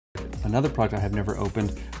another product I have never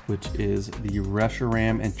opened, which is the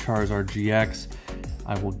Reshiram and Charizard GX.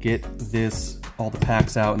 I will get all the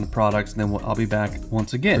packs out and the products, and then I'll be back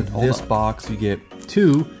once again. For this box, you get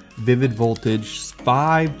 2 Vivid Voltage,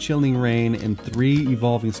 5 Chilling Rain, and 3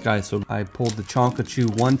 Evolving Skies. So I pulled the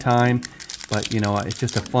Chonkachu one time, but you know, it's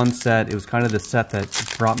just a fun set. It was kind of the set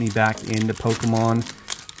that brought me back into Pokemon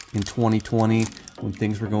in 2020 when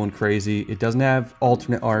things were going crazy. It doesn't have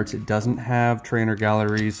alternate arts, it doesn't have trainer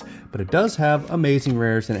galleries, but it does have amazing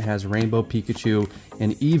rares, and it has Rainbow Pikachu,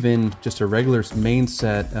 and even just a regular main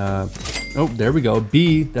set. Oh, there we go.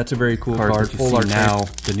 B, that's a very cool card. Full art now,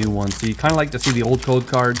 the new one. So you kind of like to see the old code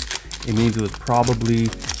cards. It means it was probably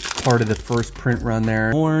part of the first print run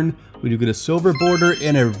there. We do get a silver border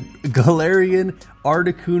and a Galarian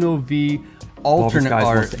Articuno V alternate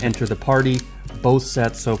art to enter the party. Both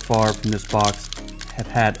sets so far from this box have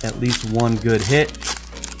had at least one good hit,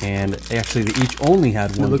 and actually they each only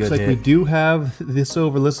had one good hit. It looks like we do have this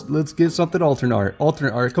silver. Let's get something alternate art.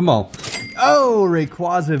 Alternate art, come on. Oh,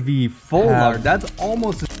 Rayquaza V full art. That's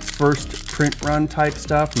almost first print run type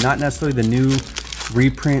stuff. Not necessarily the new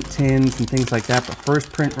reprint tins and things like that, but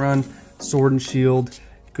first print run, Sword and Shield.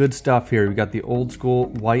 Good stuff here. We got the old school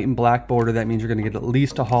white and black border. That means you're going to get at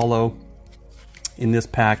least a holo in this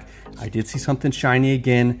pack. I did see something shiny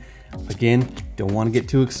again. Again, don't want to get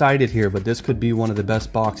too excited here, but this could be one of the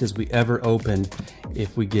best boxes we ever opened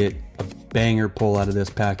if we get a banger pull out of this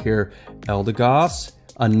pack here. Eldegoss,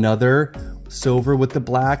 another silver with the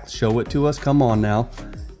black. Show it to us. Come on now.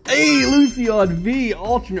 Hey, Lucian V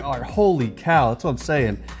alternate art. Holy cow, that's what I'm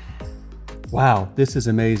saying. Wow, this is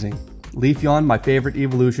amazing. Leafeon, my favorite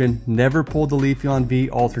evolution. Never pulled the Leafeon V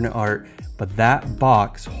alternate art, but that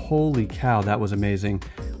box, holy cow, that was amazing.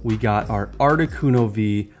 We got our Articuno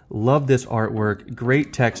V. Love this artwork.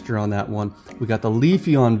 Great texture on that one. We got the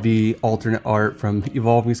Leafeon V alternate art from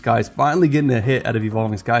Evolving Skies. Finally getting a hit out of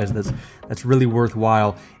Evolving Skies. That's really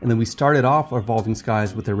worthwhile. And then we started off our Evolving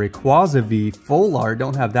Skies with the Rayquaza V full art.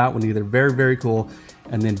 Don't have that one either. Very, very cool.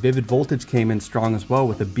 And then Vivid Voltage came in strong as well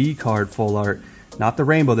with the B card full art. Not the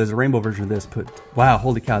rainbow. There's a rainbow version of this, but wow,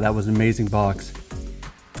 holy cow, that was an amazing box.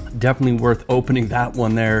 Definitely worth opening that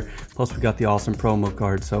one there. Plus we got the awesome promo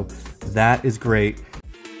card, so that is great.